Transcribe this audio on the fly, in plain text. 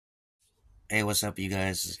Hey, what's up, you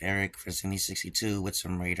guys? It's Eric for 62 with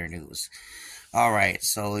some Raider news. Alright,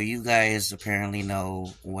 so you guys apparently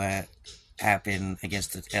know what happened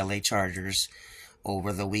against the LA Chargers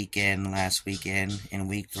over the weekend, last weekend, in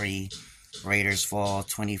week 3. Raiders fall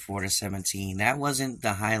 24 to 17. That wasn't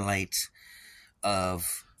the highlight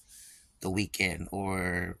of the weekend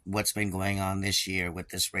or what's been going on this year with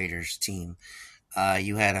this Raiders team.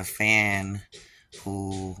 You had a fan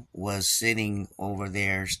who was standing over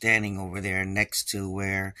there next to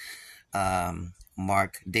where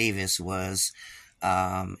Mark Davis was,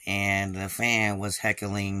 and the fan was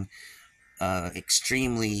heckling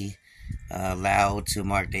extremely loud to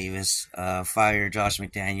Mark Davis, fire Josh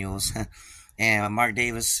McDaniels, and Mark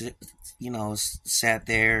Davis, sat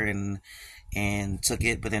there and took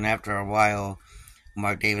it, but then after a while,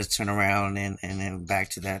 Mark Davis turned around and then back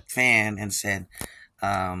to that fan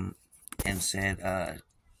um, and said,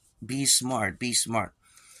 be smart, be smart.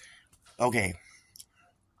 Okay,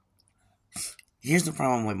 here's the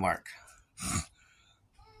problem with Mark.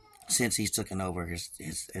 Since he's taken over his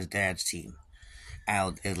dad's team,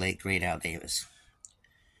 his late great Al Davis.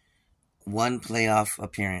 One playoff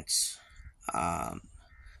appearance. Um,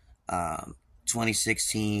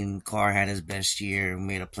 2016, Carr had his best year,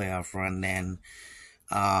 made a playoff run then.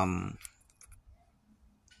 Um,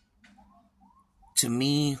 to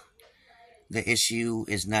me, the issue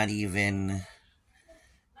is not even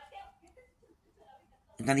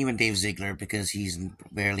Dave Ziegler, because he's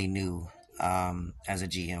barely new as a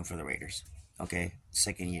GM for the Raiders. Okay,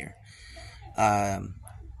 second year. Um,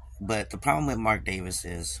 but the problem with Mark Davis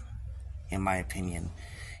is, in my opinion,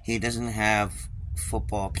 he doesn't have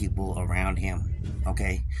football people around him.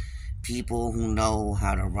 Okay, people who know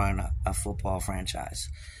how to run a football franchise.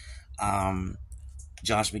 Um,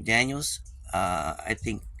 Josh McDaniels. I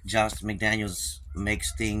think Josh McDaniels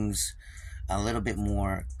makes things a little bit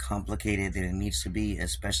more complicated than it needs to be,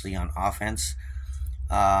 especially on offense.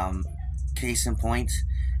 Um, Case in point,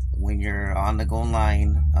 when you're on the goal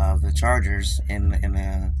line of the Chargers in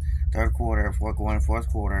the third quarter, fourth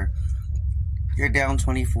quarter, you're down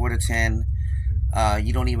 24-10.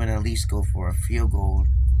 You don't even at least go for a field goal.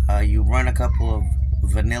 You run a couple of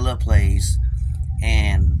vanilla plays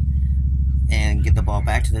and get the ball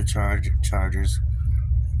back to the Chargers.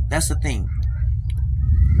 That's the thing.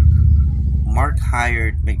 Mark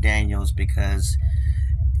hired McDaniels because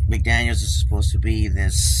McDaniels is supposed to be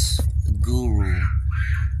this guru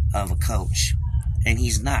of a coach, and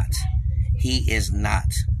he's not. He is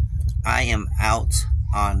not. I am out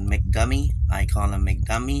on McDummy. I call him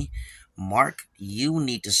McDummy. Mark, you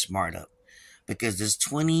need to smart up, because there's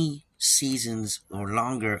 20 seasons or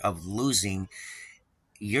longer of losing.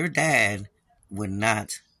 Your dad would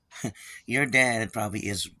not. Your dad probably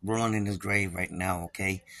is rolling in his grave right now,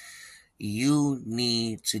 okay? You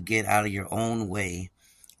need to get out of your own way,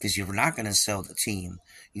 because you're not going to sell the team.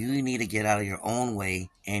 You need to get out of your own way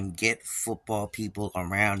and get football people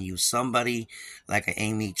around you. Somebody like an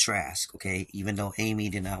Amy Trask, okay? Even though Amy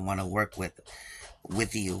did not want to work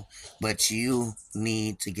with you, but you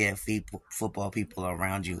need to get football people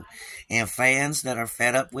around you. And fans that are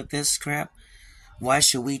fed up with this crap, why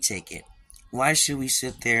should we take it? Why should we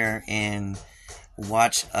sit there and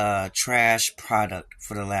watch a trash product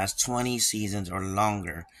for the last 20 seasons or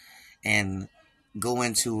longer and go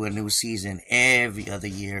into a new season every other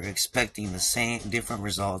year expecting the same different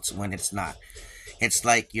results when it's not? It's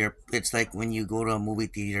like when you go to a movie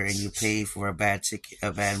theater and you pay for a bad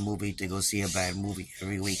movie to go see a bad movie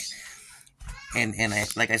every week.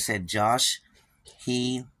 Like I said, Josh,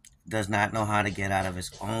 he does not know how to get out of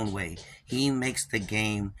his own way. He makes the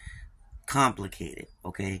game complicated,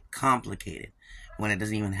 okay? Complicated when it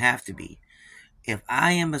doesn't even have to be. If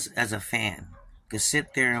I am as a fan could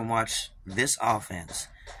sit there and watch this offense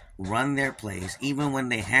run their plays, even when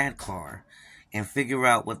they had Carr, and figure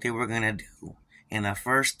out what they were going to do in the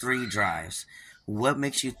first 3 drives, what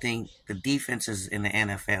makes you think the defenses in the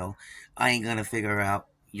NFL ain't going to figure out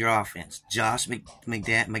your offense? Josh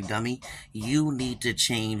McDummy, you need to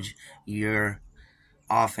change your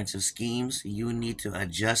offensive schemes. You need to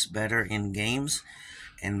adjust better in games.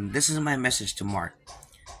 And this is my message to Mark.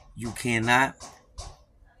 You cannot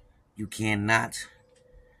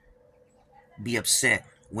be upset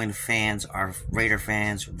when fans are Raider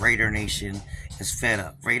fans. Raider Nation is fed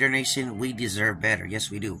up. Raider Nation, we deserve better.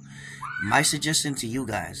 Yes, we do. My suggestion to you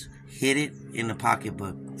guys, hit it in the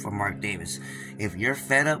pocketbook for Mark Davis. If you're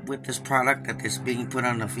fed up with this product that is being put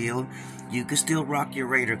on the field, you can still rock your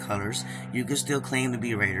Raider colors. You can still claim to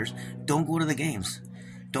be Raiders. Don't go to the games.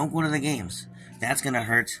 Don't go to the games. That's going to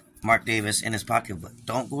hurt Mark Davis in his pocketbook.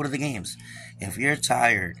 Don't go to the games. If you're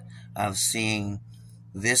tired of seeing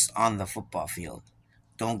this on the football field.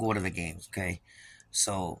 Don't go to the games, okay?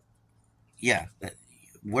 So, yeah,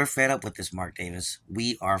 we're fed up with this, Mark Davis.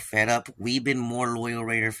 We are fed up. We've been more loyal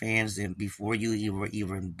Raider fans than before you were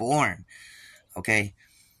even born, okay?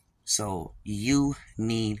 So you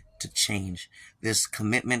need to change. This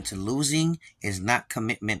commitment to losing is not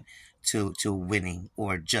commitment to winning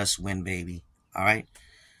or just win, baby. All right?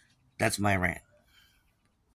 That's my rant.